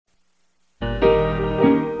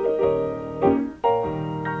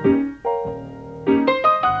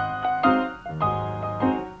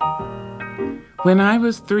When I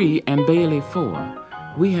was 3 and Bailey 4,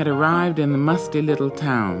 we had arrived in the musty little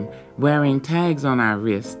town wearing tags on our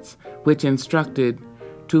wrists which instructed,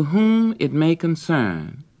 "To whom it may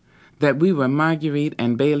concern," that we were Marguerite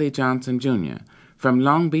and Bailey Johnson, Jr., from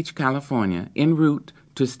Long Beach, California, en route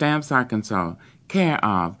to Stamps, Arkansas, care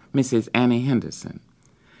of Mrs. Annie Henderson.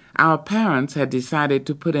 Our parents had decided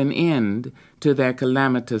to put an end to their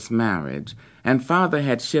calamitous marriage, and Father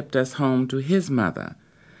had shipped us home to his mother.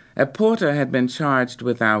 A porter had been charged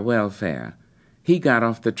with our welfare. He got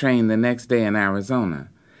off the train the next day in Arizona,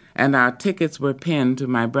 and our tickets were pinned to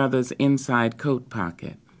my brother's inside coat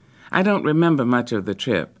pocket. I don't remember much of the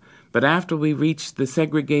trip, but after we reached the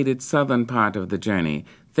segregated southern part of the journey,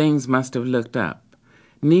 things must have looked up.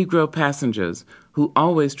 Negro passengers, who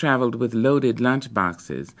always traveled with loaded lunch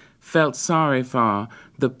boxes, felt sorry for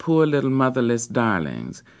the poor little motherless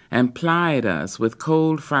darlings and plied us with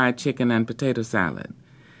cold fried chicken and potato salad.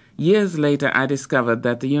 Years later, I discovered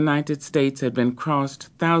that the United States had been crossed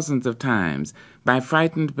thousands of times by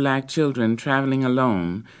frightened black children traveling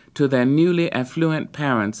alone to their newly affluent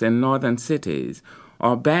parents in northern cities,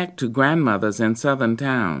 or back to grandmothers in southern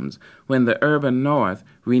towns when the urban North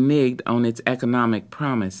reneged on its economic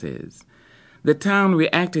promises. The town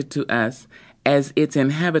reacted to us as its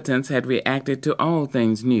inhabitants had reacted to all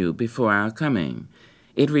things new before our coming.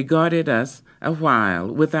 It regarded us a while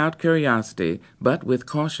without curiosity, but with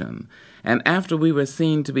caution, and after we were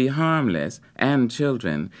seen to be harmless and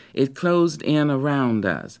children, it closed in around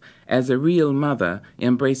us as a real mother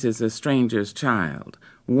embraces a stranger's child,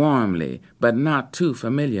 warmly but not too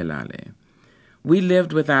familiarly. We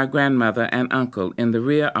lived with our grandmother and uncle in the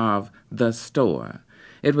rear of the store.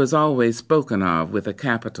 It was always spoken of with a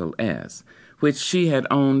capital S, which she had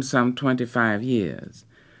owned some 25 years.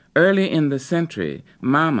 Early in the century,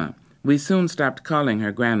 Mama, we soon stopped calling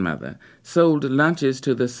her grandmother, sold lunches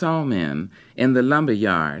to the sawmen in the lumber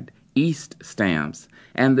yard, East Stamps,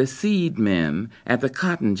 and the seed men at the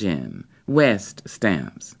cotton gin, West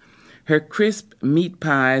Stamps. Her crisp meat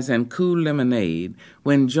pies and cool lemonade,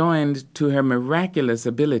 when joined to her miraculous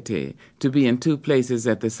ability to be in two places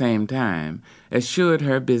at the same time, assured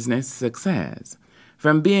her business success.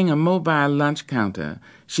 From being a mobile lunch counter,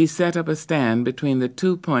 she set up a stand between the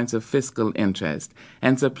 2 points of fiscal interest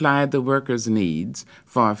and supplied the workers' needs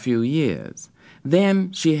for a few years.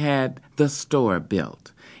 Then she had the store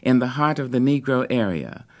built in the heart of the Negro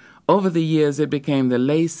area. Over the years, it became the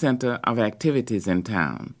lay center of activities in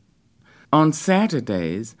town. On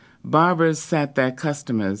Saturdays, barbers sat their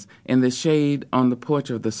customers in the shade on the porch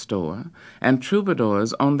of the store, and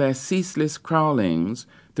troubadours on their ceaseless crawlings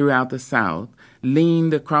throughout the South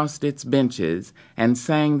leaned across its benches and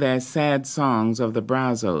sang their sad songs of the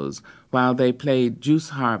Brazos while they played juice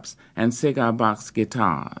harps and cigar box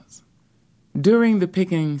guitars. During the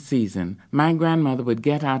picking season, my grandmother would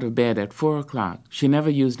get out of bed at 4 o'clock, she never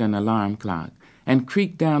used an alarm clock, and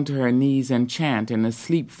creak down to her knees and chant in a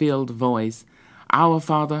sleep-filled voice, "Our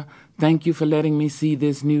Father, thank you for letting me see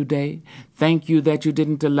this new day. Thank you that you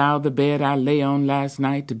didn't allow the bed I lay on last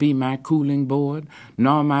night to be my cooling board,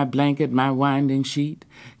 nor my blanket my winding sheet.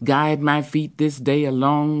 Guide my feet this day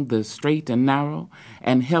along the straight and narrow,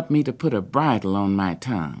 and help me to put a bridle on my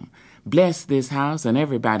tongue. Bless this house and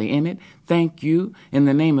everybody in it. Thank you, in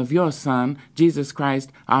the name of your Son, Jesus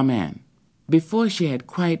Christ. Amen." Before she had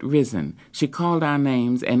quite risen, she called our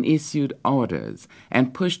names and issued orders,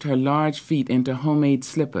 and pushed her large feet into homemade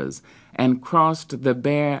slippers, and crossed the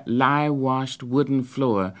bare, lye-washed wooden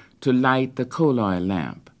floor to light the coal oil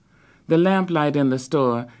lamp. The lamplight in the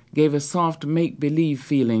store gave a soft make-believe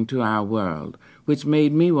feeling to our world, which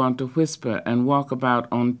made me want to whisper and walk about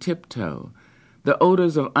on tiptoe. The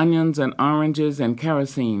odors of onions and oranges and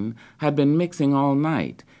kerosene had been mixing all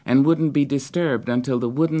night, and wouldn't be disturbed until the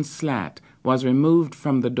wooden slat was removed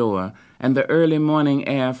from the door and the early morning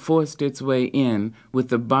air forced its way in with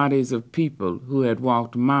the bodies of people who had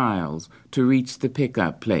walked miles to reach the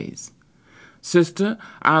pickup place. "Sister,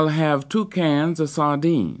 I'll have 2 cans of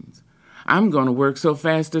sardines. I'm going to work so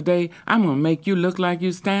fast today, I'm going to make you look like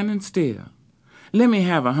you're standing still. Let me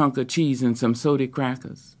have a hunk of cheese and some soda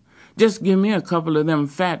crackers. Just give me a couple of them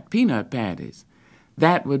fat peanut patties."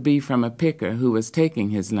 That would be from a picker who was taking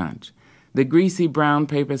his lunch. The greasy brown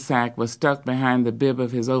paper sack was stuck behind the bib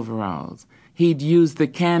of his overalls. He'd used the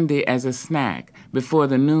candy as a snack before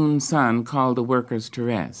the noon sun called the workers to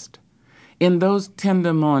rest. In those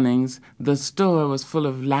tender mornings, the store was full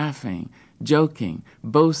of laughing, joking,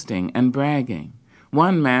 boasting, and bragging.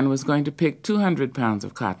 One man was going to pick 200 pounds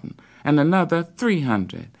of cotton, and another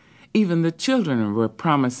 300. Even the children were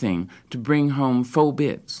promising to bring home 4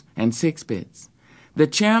 bits and 6 bits. The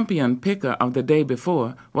champion picker of the day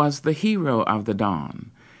before was the hero of the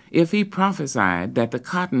dawn. If he prophesied that the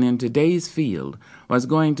cotton in today's field was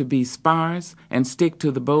going to be sparse and stick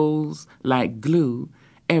to the bolls like glue,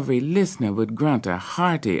 every listener would grunt a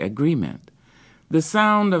hearty agreement. The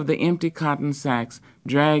sound of the empty cotton sacks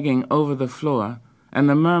dragging over the floor and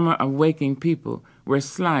the murmur of waking people were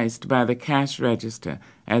sliced by the cash register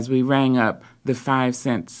as we rang up the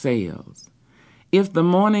 5-cent sales. If the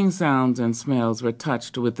morning sounds and smells were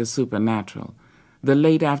touched with the supernatural, the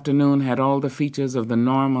late afternoon had all the features of the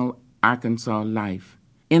normal Arkansas life.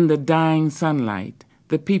 In the dying sunlight,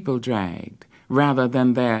 the people dragged, rather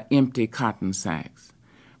than their empty cotton sacks.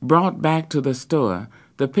 Brought back to the store,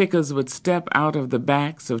 the pickers would step out of the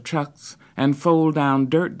backs of trucks and fold down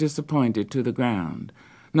dirt disappointed to the ground.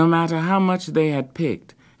 No matter how much they had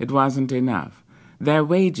picked, it wasn't enough. Their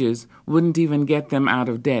wages wouldn't even get them out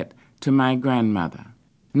of debt to my grandmother,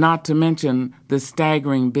 not to mention the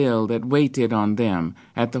staggering bill that waited on them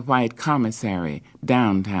at the white commissary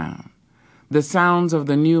downtown. The sounds of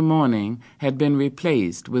the new morning had been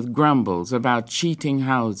replaced with grumbles about cheating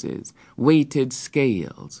houses, weighted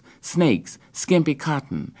scales, snakes, skimpy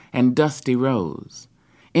cotton, and dusty rows.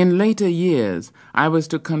 In later years, I was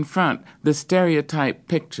to confront the stereotyped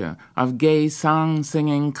picture of gay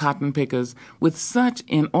song-singing cotton pickers with such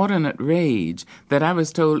inordinate rage that I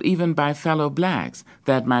was told even by fellow blacks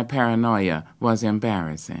that my paranoia was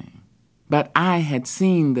embarrassing. But I had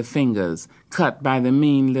seen the fingers cut by the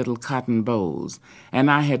mean little cotton bowls, and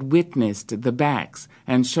I had witnessed the backs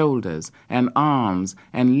and shoulders and arms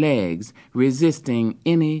and legs resisting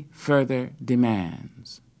any further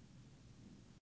demands.